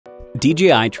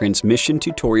DJI Transmission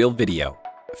Tutorial Video.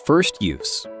 First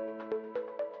use.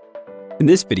 In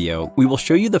this video, we will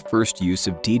show you the first use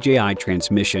of DJI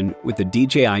Transmission with the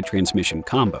DJI Transmission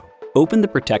combo. Open the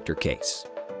protector case.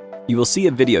 You will see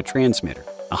a video transmitter,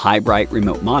 a high-bright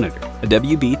remote monitor, a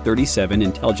WB37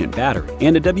 intelligent battery,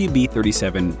 and a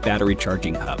WB37 battery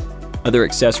charging hub. Other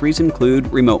accessories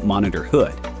include remote monitor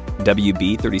hood,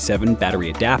 WB37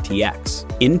 battery adapt TX,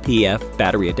 NPF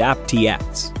battery adapt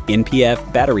TX,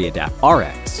 NPF battery adapt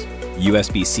RX,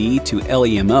 USB-C to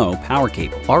LEMO power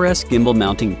cable, RS gimbal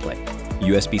mounting plate,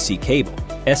 USB-C cable,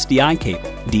 SDI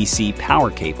cable, DC power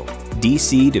cable,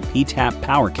 DC to PTAP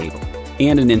power cable,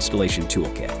 and an installation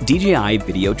toolkit. DJI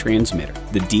Video Transmitter.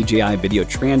 The DJI Video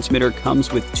Transmitter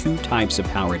comes with two types of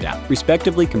power adapter,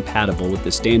 respectively compatible with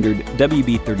the standard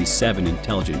WB37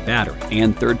 intelligent battery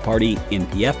and third-party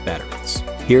NPF batteries.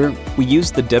 Here, we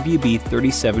use the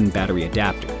WB37 battery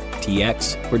adapter,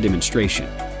 TX, for demonstration.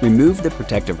 Remove the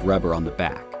protective rubber on the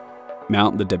back.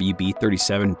 Mount the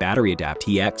WB37 battery adapt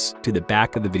TX to the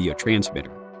back of the video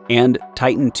transmitter and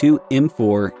tighten two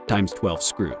M4x12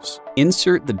 screws.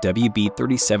 Insert the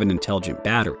WB37 intelligent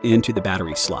battery into the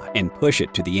battery slot and push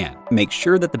it to the end. Make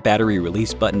sure that the battery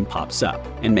release button pops up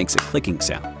and makes a clicking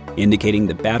sound, indicating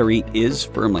the battery is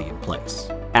firmly in place.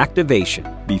 Activation.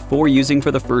 Before using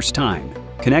for the first time,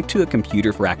 connect to a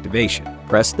computer for activation.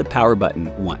 Press the power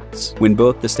button once. When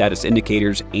both the status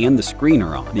indicators and the screen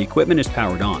are on, the equipment is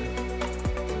powered on.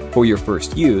 For your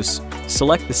first use,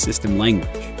 select the system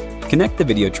language. Connect the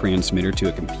video transmitter to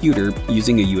a computer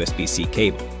using a USB-C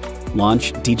cable.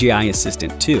 Launch DJI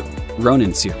Assistant 2,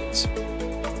 Ronin series,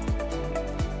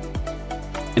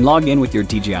 and log in with your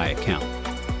DJI account.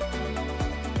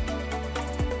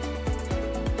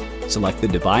 Select the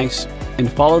device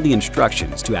and follow the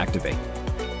instructions to activate.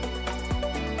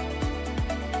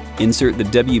 Insert the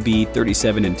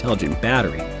WB37 intelligent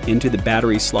battery into the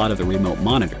battery slot of the remote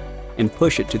monitor and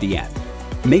push it to the end.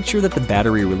 Make sure that the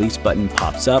battery release button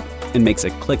pops up and makes a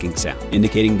clicking sound,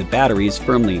 indicating the battery is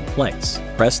firmly in place.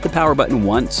 Press the power button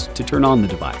once to turn on the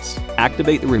device.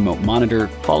 Activate the remote monitor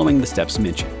following the steps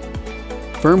mentioned.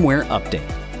 Firmware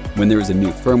update. When there is a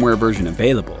new firmware version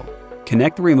available,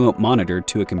 connect the remote monitor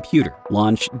to a computer.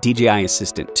 Launch DJI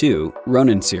Assistant 2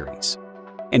 Ronin series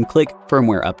and click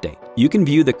Firmware Update. You can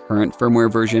view the current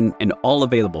firmware version and all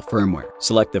available firmware.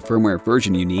 Select the firmware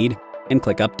version you need and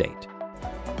click Update.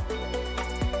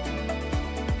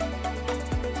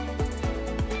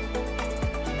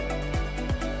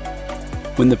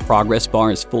 When the progress bar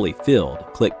is fully filled,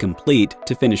 click Complete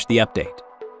to finish the update.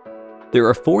 There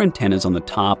are 4 antennas on the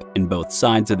top and both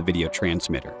sides of the video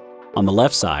transmitter. On the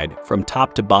left side, from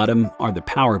top to bottom, are the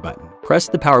power button. Press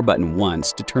the power button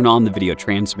once to turn on the video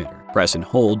transmitter. Press and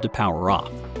hold to power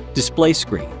off. Display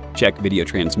screen. Check video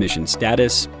transmission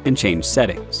status and change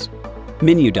settings.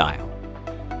 Menu dial.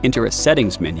 Enter a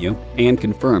settings menu and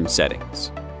confirm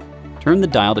settings. Turn the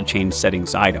dial to change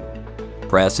settings item.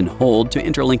 Press and hold to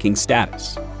enter linking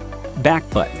status. Back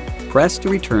button. Press to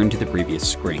return to the previous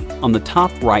screen. On the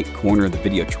top right corner of the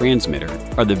video transmitter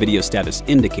are the video status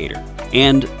indicator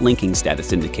and linking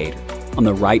status indicator. On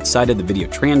the right side of the video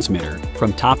transmitter,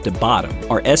 from top to bottom,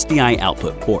 are SDI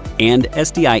output port and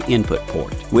SDI input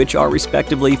port, which are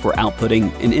respectively for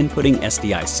outputting and inputting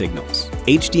SDI signals.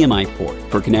 HDMI port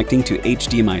for connecting to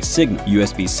HDMI signal.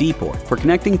 USB-C port for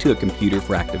connecting to a computer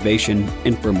for activation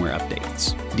and firmware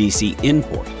updates. DC in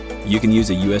port. You can use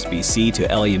a USB-C to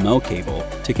LEMO cable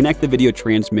to connect the video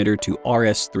transmitter to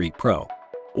RS3 Pro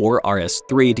or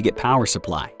RS3 to get power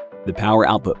supply. The power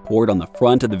output port on the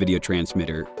front of the video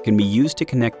transmitter can be used to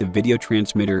connect the video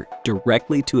transmitter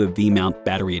directly to a V-mount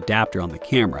battery adapter on the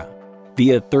camera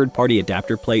via a third-party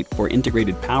adapter plate for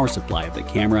integrated power supply of the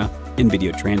camera and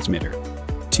video transmitter.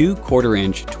 2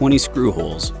 1/4-inch 20 screw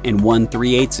holes and 1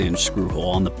 3/8-inch screw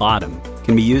hole on the bottom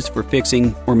can be used for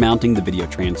fixing or mounting the video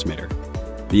transmitter.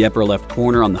 The upper left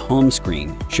corner on the home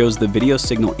screen shows the video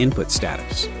signal input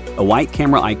status. A white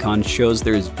camera icon shows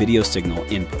there is video signal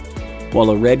input,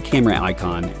 while a red camera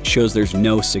icon shows there's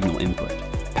no signal input.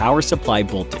 Power supply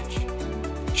voltage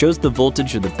shows the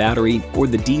voltage of the battery or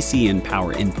the DC in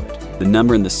power input. The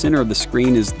number in the center of the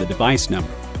screen is the device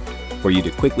number, for you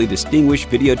to quickly distinguish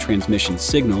video transmission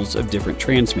signals of different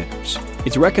transmitters.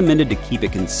 It's recommended to keep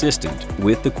it consistent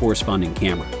with the corresponding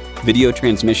camera. Video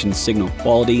transmission signal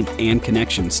quality and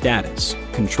connection status.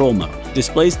 Control mode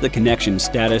displays the connection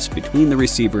status between the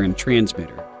receiver and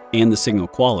transmitter and the signal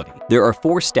quality. There are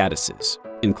 4 statuses,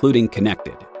 including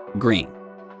connected, green,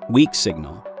 weak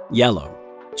signal, yellow,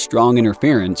 strong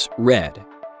interference, red,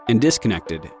 and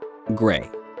disconnected, gray.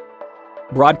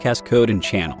 Broadcast code and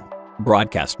channel.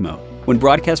 Broadcast mode. When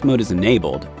broadcast mode is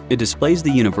enabled, It displays the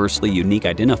universally unique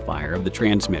identifier of the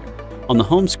transmitter. On the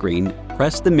home screen,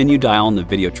 press the menu dial on the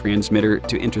video transmitter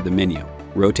to enter the menu.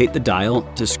 Rotate the dial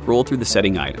to scroll through the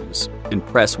setting items, and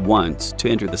press once to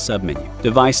enter the submenu.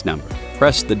 Device number.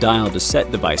 Press the dial to set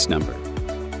device number.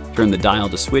 Turn the dial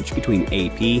to switch between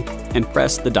AP and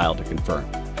press the dial to confirm.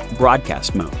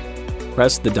 Broadcast mode.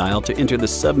 Press the dial to enter the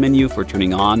submenu for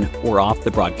turning on or off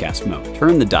the broadcast mode.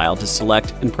 Turn the dial to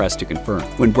select and press to confirm.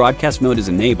 When broadcast mode is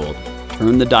enabled,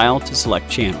 turn the dial to select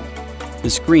channel. The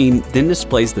screen then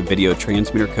displays the video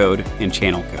transmitter code and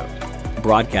channel code.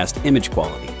 Broadcast image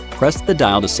quality. Press the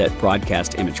dial to set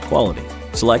broadcast image quality.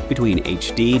 Select between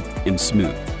HD and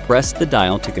smooth. Press the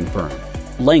dial to confirm.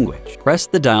 Language. Press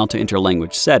the dial to enter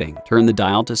language setting. Turn the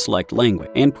dial to select language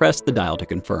and press the dial to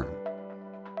confirm.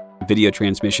 Video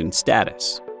transmission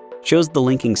status. Shows the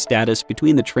linking status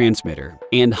between the transmitter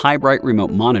and high bright remote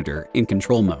monitor in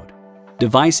control mode.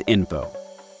 Device info.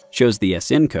 Shows the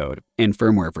SN code and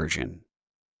firmware version.